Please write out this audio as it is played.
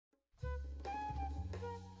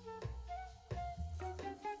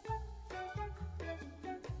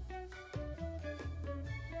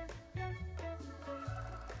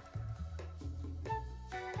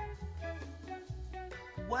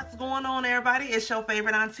What's going on, everybody? It's your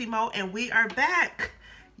favorite Auntie Mo, and we are back.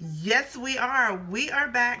 Yes, we are. We are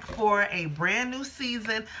back for a brand new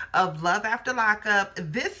season of Love After Lockup.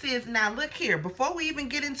 This is, now look here, before we even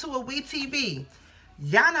get into it, WeTV,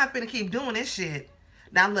 y'all not finna keep doing this shit.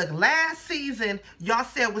 Now look, last season, y'all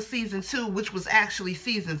said was season 2, which was actually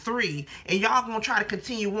season 3. And y'all gonna try to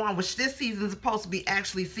continue on, which this season is supposed to be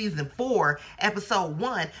actually season 4, episode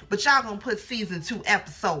 1. But y'all gonna put season 2,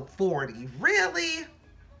 episode 40. Really?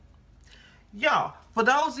 Y'all, for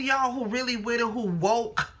those of y'all who really with it, who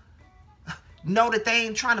woke, know that they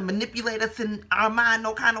ain't trying to manipulate us in our mind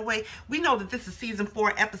no kind of way. We know that this is season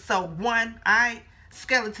 4, episode 1. Alright?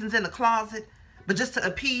 Skeletons in the closet. But just to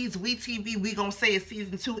appease WeTV, we gonna say it's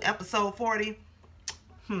season 2, episode 40.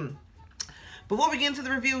 Before we get into the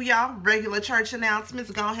review, y'all, regular church announcements.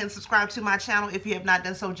 Go ahead and subscribe to my channel if you have not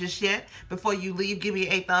done so just yet. Before you leave, give me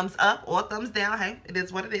a thumbs up or thumbs down. Hey, it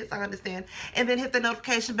is what it is. I understand. And then hit the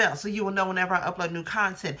notification bell so you will know whenever I upload new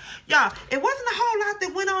content. Y'all, it wasn't a whole lot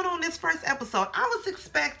that went on this first episode. I was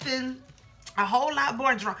expecting a whole lot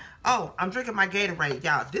more drama. Oh, I'm drinking my Gatorade,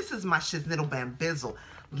 y'all. This is my Shiznittle Bambizzle.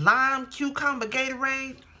 Lime cucumber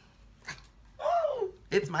Gatorade. Ooh,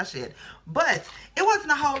 it's my shit. But it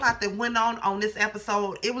wasn't a whole lot that went on this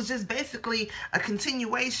episode. It was just basically a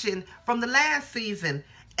continuation from the last season,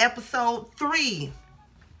 episode 3.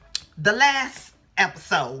 The last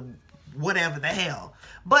episode, whatever the hell.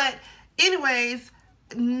 But anyways,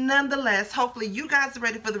 nonetheless, hopefully you guys are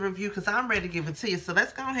ready for the review because I'm ready to give it to you. So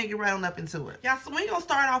let's go ahead and get right on up into it. Y'all, so we're going to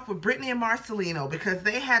start off with Brittany and Marcelino because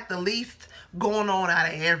they had the least going on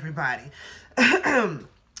out of everybody.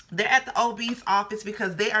 They're at the OB's office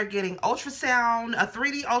because they are getting ultrasound,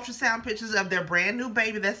 3D ultrasound pictures of their brand new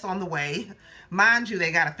baby that's on the way. Mind you,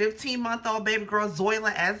 they got a 15-month-old baby girl,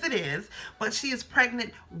 Zoila, as it is, but she is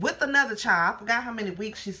pregnant with another child. I forgot how many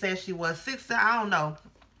weeks she said she was. 6, I don't know.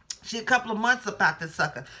 She a couple of months about this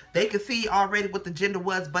sucker. They could see already what the gender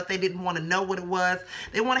was, but they didn't want to know what it was.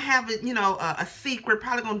 They want to have it, you know, a secret.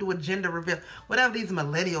 Probably going to do a gender reveal. Whatever these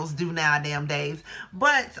millennials do nowadays.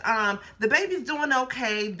 But the baby's doing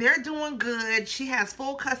okay. They're doing good. She has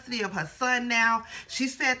full custody of her son now. She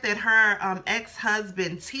said that her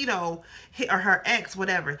ex-husband, Tito, or her ex,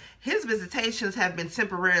 whatever, his visitations have been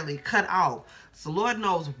temporarily cut off. So Lord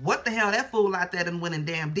knows what the hell that fool out there done went and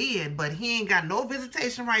damn did. But he ain't got no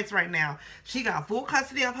visitation rights right now. She got full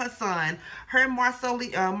custody of her son. Her and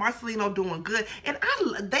Marcelino doing good. And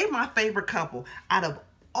they my favorite couple. Out of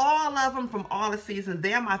all of them from all the seasons,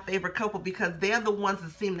 they're my favorite couple because they're the ones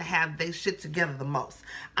that seem to have their shit together the most.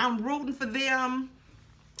 I'm rooting for them.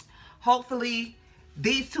 Hopefully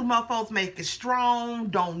these two mofos make it strong.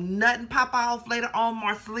 Don't nothing pop off later on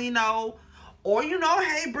Marcelino. Or, you know,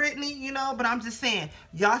 hey, Brittany, you know, but I'm just saying,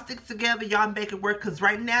 y'all stick together, y'all make it work, because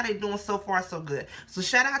right now they're doing so far so good. So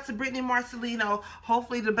shout out to Brittany and Marcelino.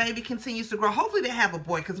 Hopefully the baby continues to grow. Hopefully they have a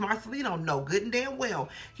boy, because Marcelino know good and damn well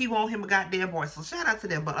he want him a goddamn boy. So shout out to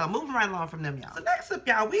them, but moving right along from them, y'all. So next up,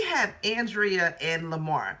 y'all, we have Andrea and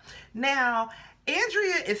Lamar. Now,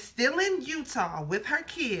 Andrea is still in Utah with her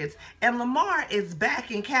kids, and Lamar is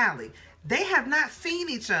back in Cali. They have not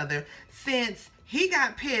seen each other since he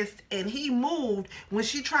got pissed and he moved when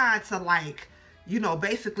she tried to, like, you know,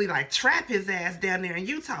 basically like trap his ass down there in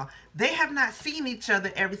Utah. They have not seen each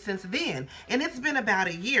other ever since then. And it's been about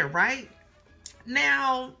a year, right?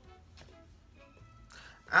 Now,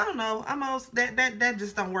 I don't know. That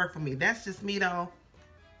just don't work for me. That's just me though.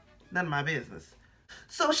 None of my business.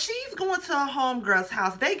 So she's going to her homegirl's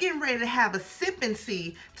house. They getting ready to have a sip and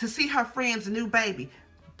see to see her friend's new baby.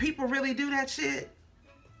 People really do that shit?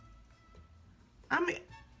 I mean,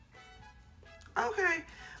 okay.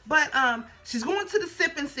 But she's going to the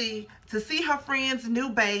sip and see to see her friend's new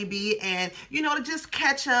baby and, you know, to just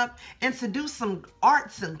catch up and to do some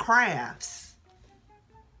arts and crafts.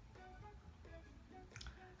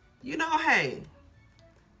 You know, hey,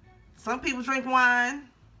 some people drink wine,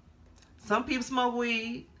 some people smoke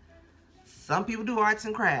weed, some people do arts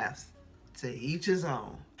and crafts. To each his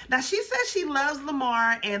own. Now, she says she loves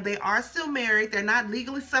Lamar and they are still married. They're not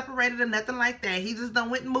legally separated or nothing like that. He just done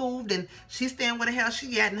went and moved and she's staying where the hell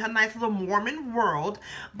she at in her nice little Mormon world.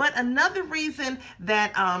 But another reason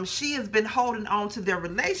that she has been holding on to their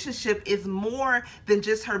relationship is more than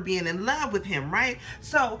just her being in love with him, right?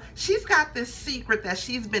 So she's got this secret that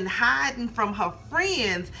she's been hiding from her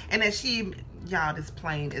friends and that y'all, this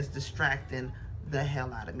plane is distracting the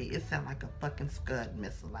hell out of me. It sounds like a fucking Scud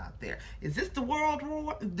missile out there. Is this the World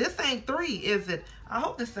War? This ain't 3, is it? I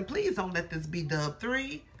hope this, and please don't let this be Dub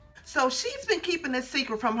 3. So she's been keeping this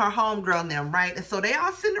secret from her homegirl and them, right? And so they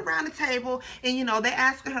all sitting around the table and, you know, they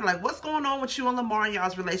asking her, like, what's going on with you and Lamar and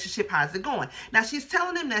y'all's relationship? How's it going? Now, she's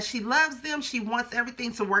telling them that she loves them. She wants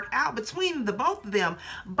everything to work out between the both of them.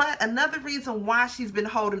 But another reason why she's been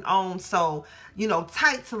holding on so, you know,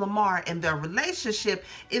 tight to Lamar and their relationship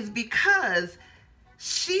is because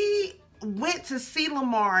she went to see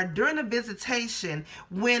Lamar during a visitation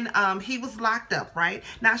when he was locked up, right?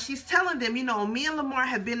 Now, she's telling them, you know, me and Lamar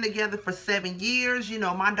have been together for 7 years. You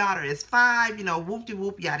know, my daughter is 5, you know,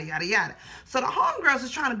 whoop-de-whoop, yada, yada, yada. So the homegirls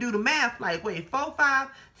is trying to do the math, like, wait, 4, 5,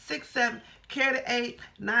 6, 7, carry the 8,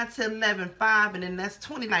 9, 10, 11, 5, and then that's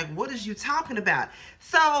 20. Like, what is you talking about?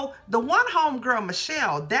 So the one homegirl,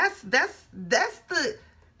 Michelle, that's the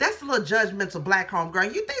little judgmental black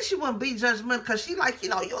homegirl. You think she wouldn't be judgmental because she like, you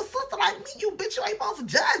know, you're a sister like me. You bitch, you ain't supposed to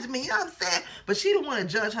judge me. You know what I'm saying? But she the one to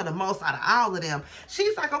judge her the most out of all of them.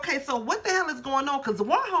 She's like, okay, so what the hell is going on? Because the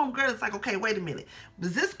one homegirl is like, okay, wait a minute.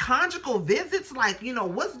 Is this conjugal visits? Like, you know,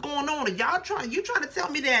 what's going on? Are y'all trying to tell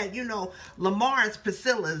me that, you know, Lamar is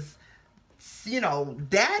Priscilla's, you know,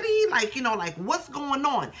 daddy? Like, you know, like, what's going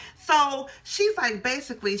on? So she's like,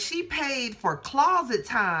 basically, she paid for closet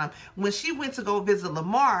time when she went to go visit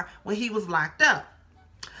Lamar when he was locked up.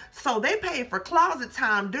 So they paid for closet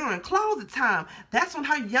time. During closet time, that's when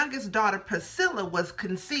her youngest daughter, Priscilla, was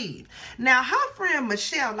conceived. Now, her friend,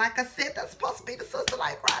 Michelle, like I said, that's supposed to be the sister,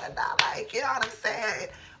 like, right or not, like, you know what I'm saying?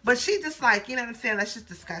 But she just like, you know what I'm saying? That's just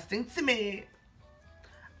disgusting to me.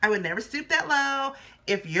 I would never stoop that low.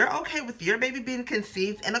 If you're okay with your baby being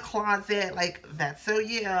conceived in a closet, like, that's so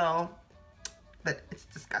you. But it's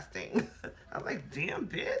disgusting. I'm like, damn,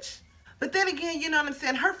 bitch. But then again, you know what I'm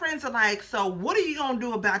saying? Her friends are like, so what are you going to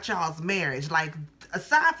do about y'all's marriage? Like,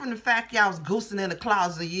 aside from the fact y'all was goosing in the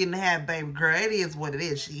closet a year and a half, baby girl, it is what it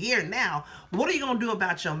is. She here now. What are you going to do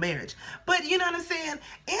about your marriage? But you know what I'm saying?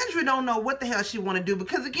 Andrea don't know what the hell she want to do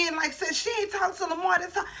because, again, like I said, she ain't talked to Lamar.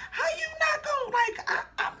 That's how you not going to, like,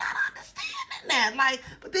 I'm not understanding that. Like,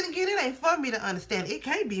 but then again, it ain't for me to understand. It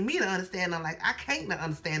can't be me to understand nothing like, I can't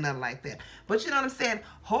understand nothing like that. But you know what I'm saying?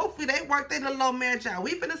 Hopefully they work their little marriage out.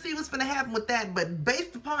 We finna see what's finna happen with that. But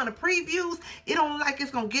based upon the previews, it don't look like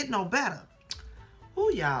it's gonna get no better.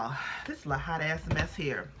 Ooh, y'all, this is a hot ass mess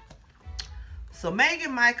here. So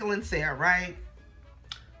Megan, Michael, and Sarah, right?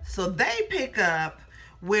 So they pick up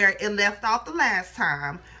where it left off the last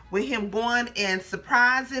time with him going and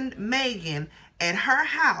surprising Megan at her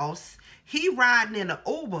house. He riding in an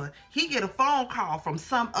Uber. He get a phone call from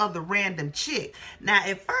some other random chick. Now,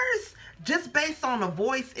 at first, just based on the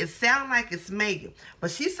voice, it sound like it's Megan.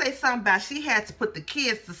 But she say something about she had to put the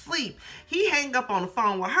kids to sleep. He hang up on the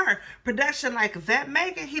phone with her. Production like, is that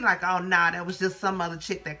Megan? He like, oh, nah, that was just some other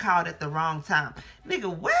chick that called at the wrong time.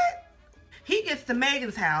 Nigga, what? He gets to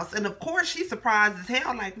Megan's house, and of course, she's surprised as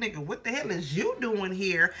hell, like, nigga, what the hell is you doing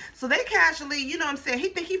here? So they casually, you know what I'm saying, he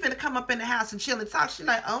think he finna come up in the house and chill and talk. She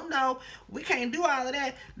like, oh, no, we can't do all of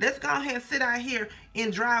that. Let's go ahead and sit out here in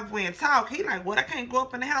driveway and talk. He like, what, I can't go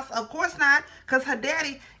up in the house? Of course not, because her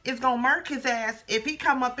daddy is gonna murk his ass if he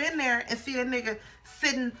come up in there and see a nigga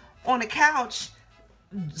sitting on the couch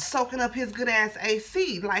soaking up his good ass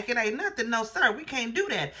AC. Like, it ain't nothing. No, sir, we can't do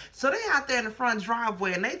that. So they out there in the front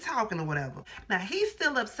driveway and they talking or whatever. Now, he's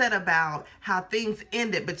still upset about how things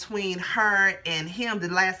ended between her and him the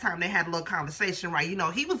last time they had a little conversation, right? You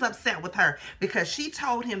know, he was upset with her because she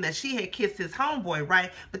told him that she had kissed his homeboy,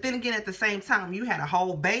 right? But then again, at the same time, you had a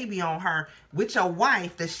whole baby on her with your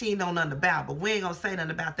wife that she know nothing about, but we ain't gonna say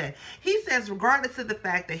nothing about that. He says, regardless of the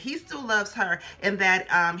fact that he still loves her and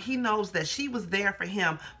that he knows that she was there for him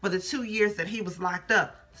for the 2 years that he was locked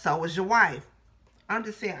up. So was your wife. I'm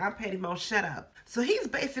just saying, I'm Petty Mo, shut up. So he's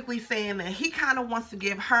basically saying that he kind of wants to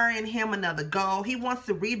give her and him another go. He wants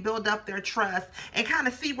to rebuild up their trust and kind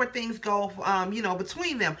of see where things go, you know,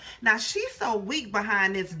 between them. Now, she's so weak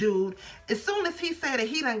behind this dude. As soon as he said that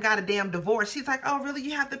he done got a damn divorce, she's like, oh, really?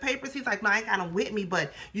 You have the papers? He's like, no, I ain't got them with me,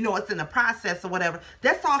 but, you know, it's in the process or whatever.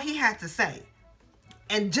 That's all he had to say.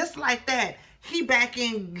 And just like that, he back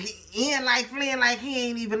in like Flynn, like he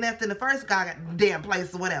ain't even left in the first goddamn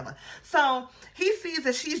place or whatever. So he sees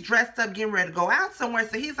that she's dressed up, getting ready to go out somewhere.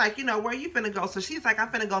 So he's like, you know, where you finna go? So she's like, I'm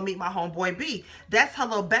finna go meet my homeboy B. That's her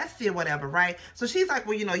little bestie or whatever, right? So she's like,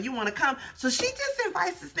 well, you know, you want to come? So she just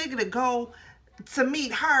invites this nigga to go to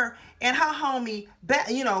meet her and her homie,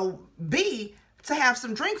 you know, B, to have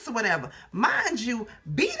some drinks or whatever. Mind you,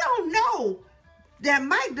 B don't know that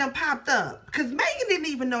Mike done popped up. Because Megan didn't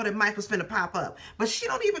even know that Mike was finna pop up. But she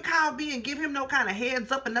don't even call B and give him no kind of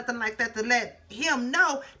heads up or nothing like that to let him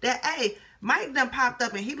know that, hey, Mike done popped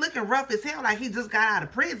up and he looking rough as hell like he just got out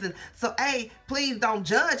of prison. So A, please don't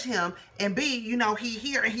judge him. And B, you know, he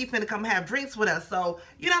here and he finna come have drinks with us. So,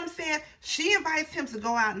 you know what I'm saying? She invites him to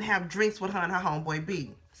go out and have drinks with her and her homeboy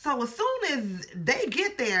B. So as soon as they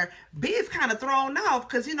get there, B is kind of thrown off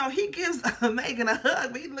because, you know, he gives Megan a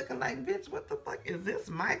hug. But he's looking like, bitch, what the fuck is this,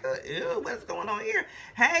 Micah? Ew, what's going on here?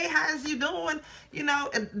 Hey, how's you doing? You know,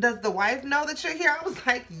 does the wife know that you're here? I was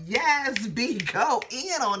like, yes, B, go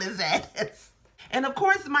in on his ass. And of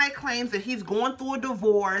course, Mike claims that he's going through a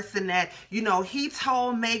divorce and that, you know, he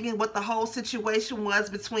told Megan what the whole situation was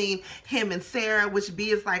between him and Sarah, which B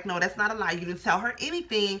is like, no, that's not a lie. You didn't tell her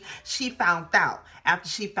anything. She found out. After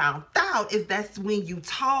she found out that's when you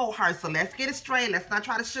told her. So let's get it straight. Let's not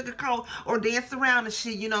try to sugarcoat or dance around and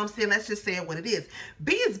shit. You know what I'm saying? Let's just say it what it is.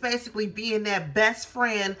 B is basically being that best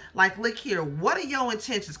friend. Like, look here, what are your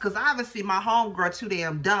intentions? Because obviously my homegirl too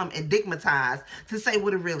damn dumb and digmatized to say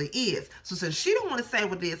what it really is. So since she don't want to say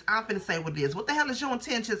what it is, I'm finna say what it is. What the hell is your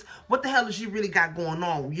intentions? What the hell is you really got going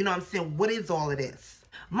on? You know what I'm saying? What is all of this?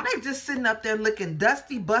 Mike just sitting up there looking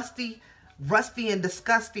dusty, busty, rusty and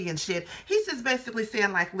disgusting and shit. He's just basically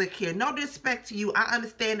saying like, look here, no disrespect to you. I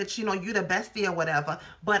understand that, you know, you're the bestie or whatever,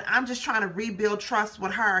 but I'm just trying to rebuild trust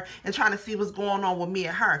with her and trying to see what's going on with me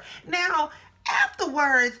and her. Now,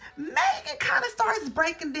 afterwards, Megan kind of starts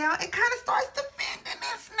breaking down and kind of starts defending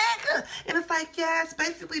this nigga. And it's like, yes,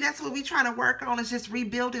 basically that's what we trying to work on is just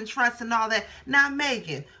rebuilding trust and all that. Now,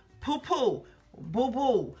 Megan, poo-poo,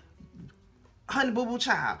 boo-boo, honey boo-boo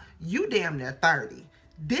child, you damn near 30.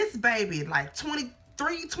 This baby, like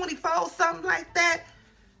 23, 24, something like that.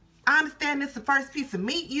 I understand this is the first piece of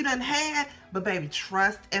meat you done had, but baby,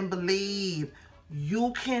 trust and believe.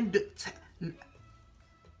 You can do...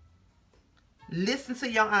 Listen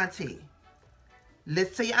to your auntie.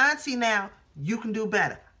 Listen to your auntie now. You can do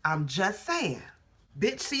better. I'm just saying.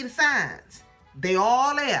 Bitch, see the signs. They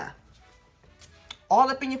all there. All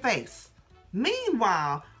up in your face.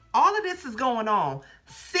 Meanwhile, all of this is going on.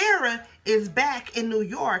 Sarah is back in New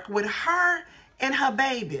York with her and her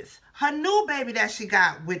babies. Her new baby that she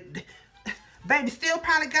got with... Baby still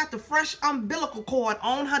probably got the fresh umbilical cord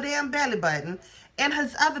on her damn belly button. And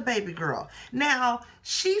his other baby girl. Now,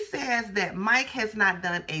 she says that Mike has not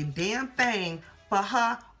done a damn thing for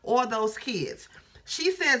her or those kids.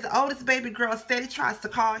 She says the oldest baby girl steady tries to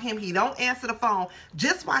call him. He don't answer the phone.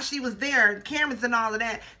 Just while she was there, cameras and all of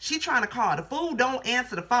that, she trying to call. The fool don't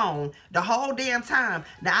answer the phone the whole damn time.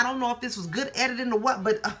 Now, I don't know if this was good editing or what,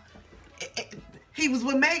 but he was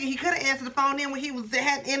with Megan. He could have answered the phone in when he was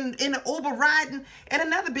in the Uber riding, and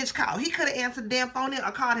another bitch called. He could have answered the damn phone in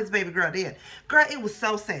or called his baby girl then. Girl, it was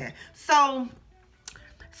so sad. So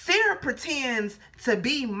Sarah pretends to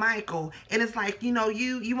be Michael, and it's like, you know,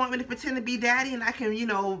 you want me to pretend to be daddy, and I can, you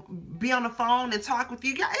know, be on the phone and talk with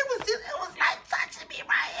you. Yeah, it was like touching me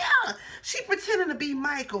right here. She pretending to be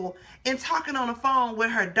Michael and talking on the phone with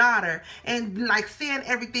her daughter and like saying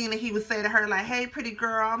everything that he would say to her, like, hey, pretty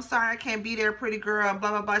girl, I'm sorry I can't be there, pretty girl, and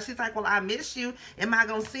blah, blah, blah. She's like, well, I miss you. Am I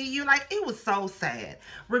going to see you? Like, it was so sad.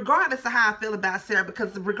 Regardless of how I feel about Sarah,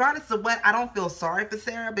 because regardless of what, I don't feel sorry for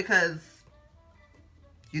Sarah because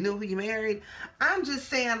you knew who you married. I'm just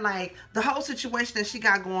saying, like, the whole situation that she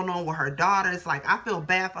got going on with her daughter, it's like, I feel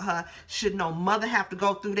bad for her. Should no mother have to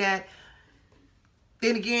go through that?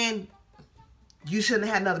 Then again, you shouldn't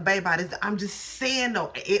have had another baby by this. I'm just saying,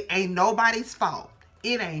 though, it ain't nobody's fault.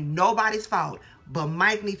 It ain't nobody's fault. But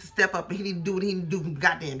Mike needs to step up and he need to do what he need to do with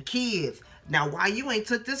goddamn kids. Now, why you ain't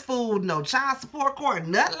took this food, no child support court,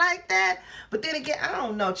 nothing like that? But then again, I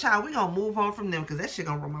don't know, child. We gonna move on from them because that shit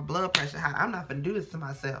gonna run my blood pressure high. I'm not gonna do this to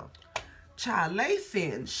myself. Child, Lacey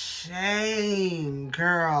and Shane,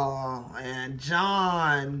 girl, and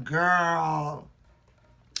John, girl.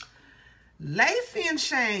 Lacey and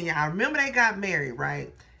Shane, y'all remember they got married,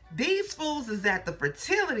 right? These fools is at the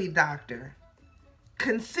fertility doctor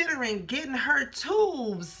considering getting her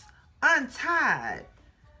tubes untied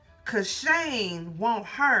because Shane want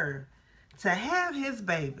her to have his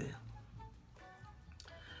baby.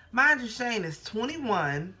 Mind you, Shane is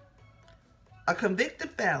 21, a convicted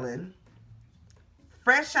felon,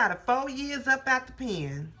 fresh out of 4 years up out the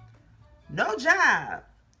pen, no job,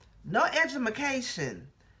 no education,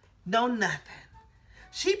 no nothing.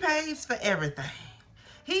 She pays for everything.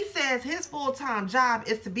 He says his full-time job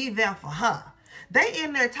is to be there for her. They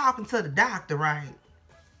in there talking to the doctor, right?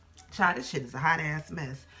 Child, this shit is a hot-ass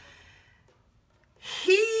mess.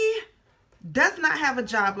 He does not have a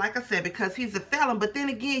job, like I said, because he's a felon. But then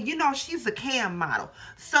again, you know, she's a cam model.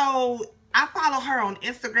 So I follow her on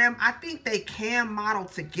Instagram. I think they cam model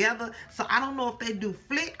together. So I don't know if they do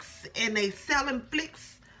flicks and they selling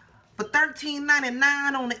flicks for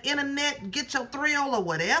 $13.99 on the internet, get your thrill or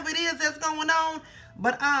whatever it is that's going on.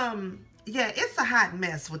 But yeah, it's a hot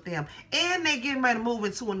mess with them. And they getting ready to move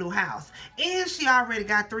into a new house. And she already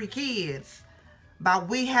got 3 kids. But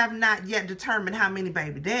we have not yet determined how many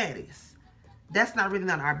baby daddies. That's not really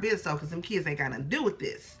none of our business though, because them kids ain't got nothing to do with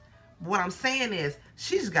this. What I'm saying is,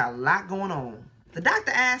 she's got a lot going on. The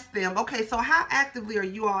doctor asked them, okay, so how actively are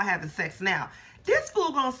you all having sex now? This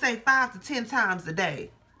fool gonna say 5 to 10 times a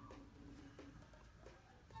day.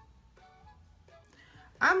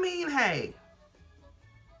 I mean, hey,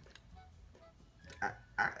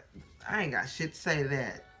 I ain't got shit to say to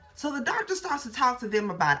that. So the doctor starts to talk to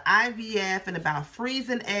them about IVF and about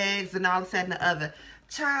freezing eggs and all this, that, and the other.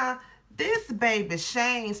 Child, this baby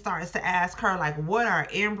Shane starts to ask her, like, what are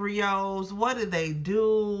embryos? What do they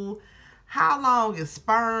do? How long is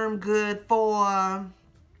sperm good for?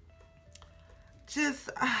 Just,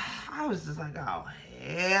 I was just like, oh,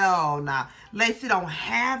 hell nah. Lacey don't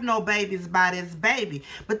have no babies by this baby.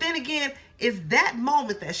 But then again, it's that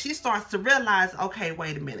moment that she starts to realize, okay,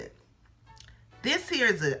 wait a minute. This here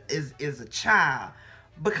is a child,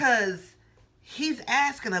 because he's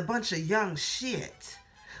asking a bunch of young shit.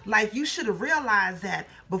 Like, you should have realized that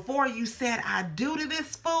before you said I do to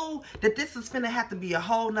this fool, that this is finna have to be a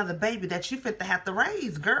whole nother baby that you finna have to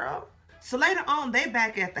raise, girl. So later on, they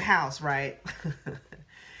back at the house, right?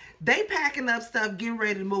 They packing up stuff, getting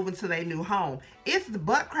ready to move into their new home. It's the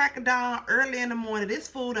butt crack of dawn, early in the morning. This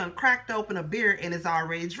fool done cracked open a beer and is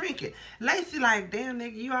already drinking. Lacey like, damn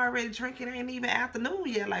nigga, you already drinking? It ain't even afternoon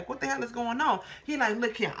yet. Like, what the hell is going on? He like,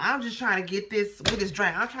 look here, I'm just trying to get this with this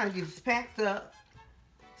drink. I'm trying to get this packed up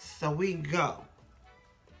so we can go.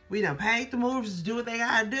 We done paid the movers to do what they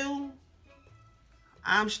gotta do.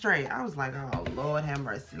 I'm straight. I was like, oh, Lord have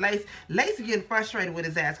mercy. Lacey getting frustrated with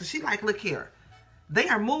his ass because she like, look here. They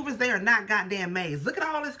are movers. They are not goddamn maids. Look at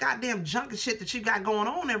all this goddamn junk and shit that you got going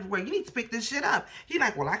on everywhere. You need to pick this shit up. He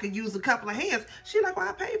like, well, I could use a couple of hands. She like, well,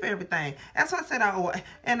 I pay for everything. That's why I said, oh,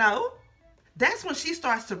 and that's when she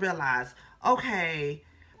starts to realize, okay,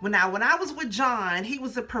 when I was with John, he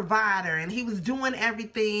was a provider and he was doing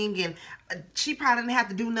everything, and she probably didn't have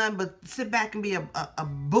to do nothing but sit back and be a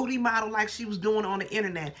booty model like she was doing on the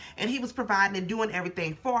internet, and he was providing and doing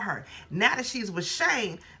everything for her. Now that she's with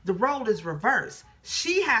Shane, the role is reversed.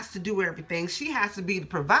 She has to do everything. She has to be the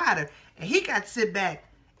provider, and he got to sit back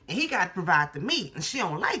and he got to provide the meat, and she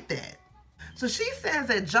don't like that. So she says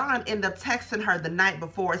that John ended up texting her the night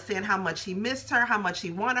before saying how much he missed her, how much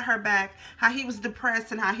he wanted her back, how he was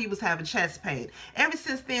depressed, and how he was having chest pain. Ever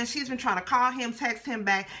since then, she's been trying to call him, text him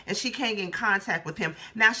back, and she can't get in contact with him.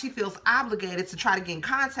 Now she feels obligated to try to get in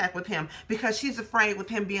contact with him because she's afraid with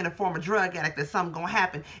him being a former drug addict that something gonna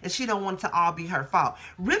happen, and she don't want it to all be her fault.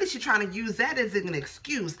 Really, she's trying to use that as an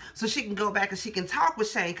excuse so she can go back and she can talk with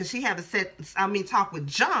Shane because she haven't talk with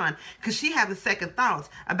John because she having second thoughts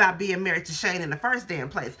about being married to Shane in the first damn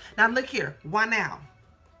place. Now look here, why now?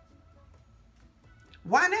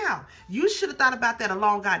 Why now? You should have thought about that a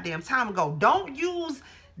long goddamn time ago. Don't use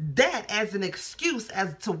that as an excuse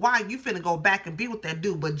as to why you finna go back and be with that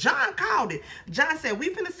dude. But John called it. John said, we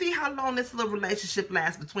finna see how long this little relationship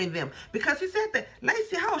lasts between them. Because he said that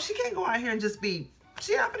Lacey, she can't go out here and just be,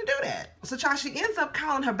 she not gonna do that. So child, she ends up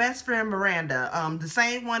calling her best friend Miranda, the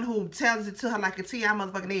same one who tells it to her like a T.I.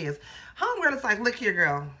 motherfucking is. Homegirl is like, look here,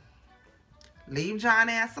 girl. Leave John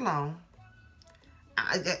ass alone.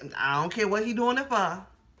 I don't care what he doing it for.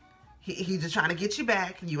 He just trying to get you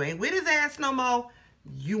back. You ain't with his ass no more.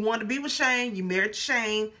 You want to be with Shane. You married to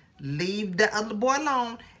Shane. Leave the other boy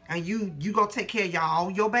alone. And you gonna take care of all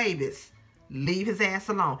your babies. Leave his ass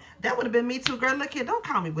alone. That would have been me too, girl. Look here, don't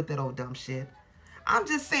call me with that old dumb shit. I'm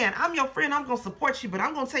just saying, I'm your friend. I'm gonna support you, but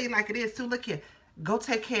I'm gonna tell you like it is too. Look here, go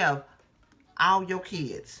take care of all your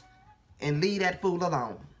kids and leave that fool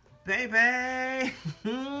alone. Baby,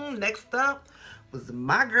 next up was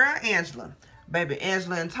my girl Angela. Baby,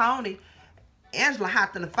 Angela and Tony. Angela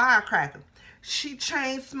hopped in the firecracker. She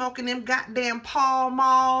chain smoking them goddamn Pall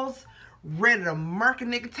Malls, ready to murk a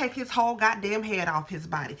nigga, take his whole goddamn head off his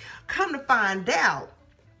body. Come to find out,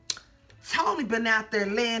 Tony been out there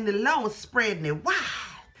laying it low and spreading it wide.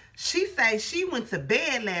 She say she went to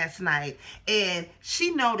bed last night and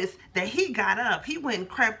she noticed that he got up. He went and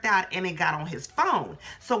crept out and it got on his phone.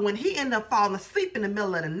 So when he ended up falling asleep in the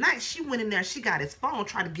middle of the night, she went in there, she got his phone,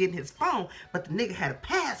 tried to get in his phone, but the nigga had a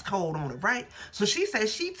passcode on it, right? So she said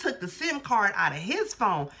she took the SIM card out of his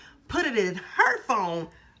phone, put it in her phone,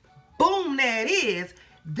 boom, there it is.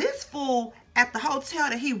 This fool at the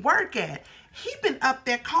hotel that he work at, he been up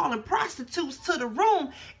there calling prostitutes to the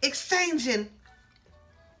room, exchanging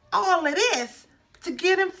all of this to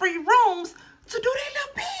get him free rooms to do their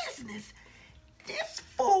little business. This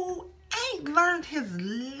fool ain't learned his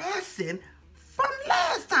lesson from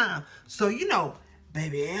last time. So, you know,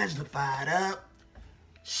 baby Angela fired up.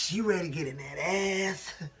 She ready to get in that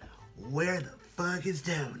ass. Where the fuck is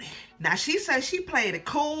Tony? Now, she said she played it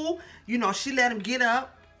cool. You know, she let him get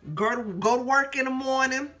up, go to work in the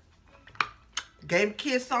morning. Gave him a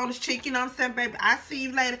kiss on his cheek, you know what I'm saying, baby? I see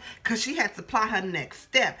you later. Because she had to apply her next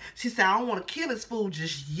step. She said, I don't want to kill this fool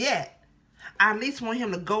just yet. I at least want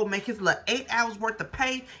him to go make his little 8 hours worth of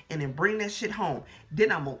pay and then bring that shit home.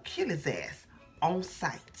 Then I'm going to kill his ass on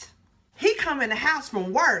sight. He come in the house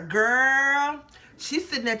from work, girl. She's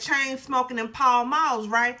sitting there chain smoking in Pall Malls,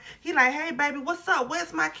 right? He like, hey, baby, what's up?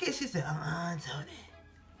 Where's my kid? She said, Tony,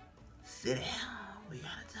 sit down. We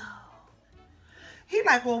got to talk. He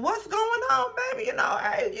like, well, what's going on, baby? You know,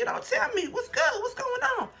 hey, you know, tell me what's good. What's going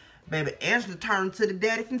on? Baby, Angela turned to the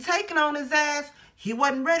daddy from taking on his ass. He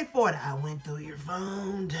wasn't ready for it. I went through your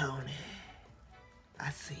phone, Tony.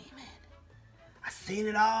 I seen it. I seen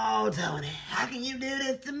it all, Tony. How can you do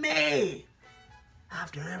this to me?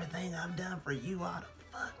 After everything I've done for you, I ought to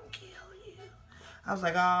fucking kill you. I was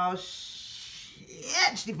like, oh,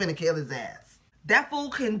 shit. She finna kill his ass. That fool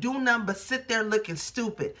couldn't do nothing but sit there looking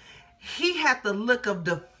stupid. He had the look of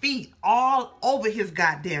defeat all over his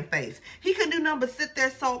goddamn face. He couldn't do nothing but sit there,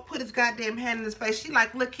 so put his goddamn hand in his face. She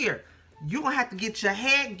like, look here. You gonna have to get your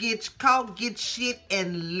head, get your coat, get shit,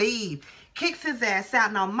 and leave. Kicks his ass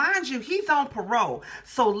out. Now, mind you, he's on parole.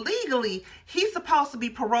 So legally, he's supposed to be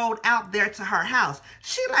paroled out there to her house.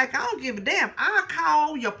 She like, I don't give a damn. I'll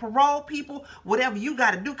call your parole people, whatever you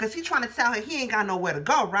got to do, because he trying to tell her he ain't got nowhere to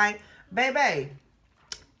go, right? Baby.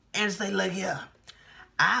 And say, look here.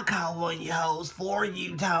 I'll call one of your hoes for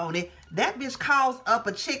you, Tony. That bitch calls up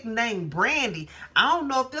a chick named Brandy. I don't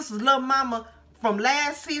know if this is little mama from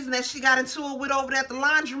last season that she got into it with over there at the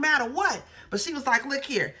laundromat or what. But she was like, look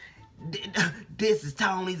here. This is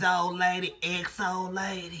Tony's old lady, ex-old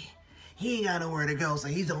lady. He ain't got nowhere to go, so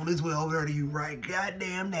he's on his way over there to you right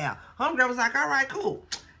goddamn now. Homegirl was like, all right, cool.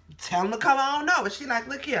 Tell him to come on over. She like,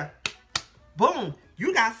 look here. Boom.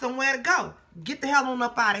 You got somewhere to go. Get the hell on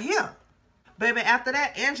up out of here. Baby, after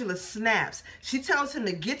that, Angela snaps. She tells him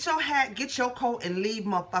to get your hat, get your coat, and leave,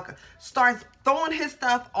 motherfucker. Starts throwing his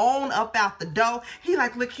stuff on up out the door. He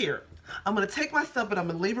like, look here. I'm going to take my stuff, but I'm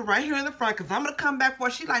going to leave it right here in the front because I'm going to come back for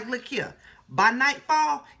it. She like, look here. By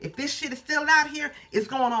nightfall, if this shit is still out here, it's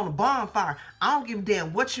going on a bonfire. I don't give a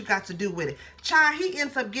damn what you got to do with it. Child, he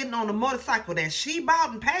ends up getting on the motorcycle that she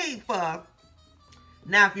bought and paid for.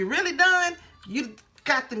 Now, if you're really done, you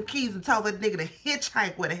got them keys and told that nigga to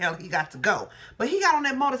hitchhike where the hell he got to go. But he got on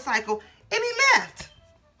that motorcycle and he left.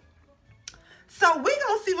 So we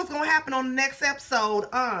gonna see what's gonna happen on the next episode.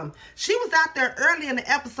 She was out there early in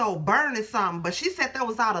the episode burning something, but she said that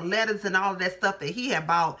was all the letters and all of that stuff that he had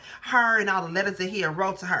bought her and all the letters that he had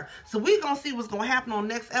wrote to her. So we gonna see what's gonna happen on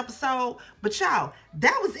the next episode. But y'all,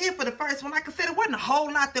 that was it for the first one. Like I said, it wasn't a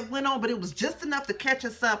whole lot that went on, but it was just enough to catch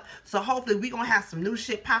us up. So hopefully we gonna have some new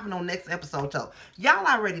shit popping on next episode. So y'all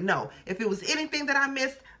already know. If it was anything that I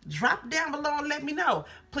missed, drop down below and let me know.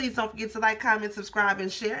 Please don't forget to like, comment, subscribe,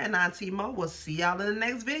 and share. And Auntie Mo will see y'all in the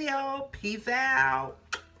next video. Peace out.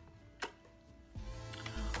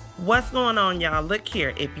 What's going on, y'all? Look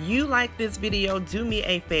here. If you like this video, do me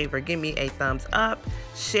a favor. Give me a thumbs up.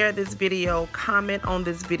 Share this video. Comment on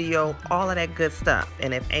this video. All of that good stuff.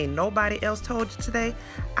 And if ain't nobody else told you today,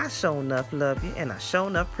 I sure enough love you and I sure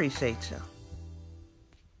enough appreciate you.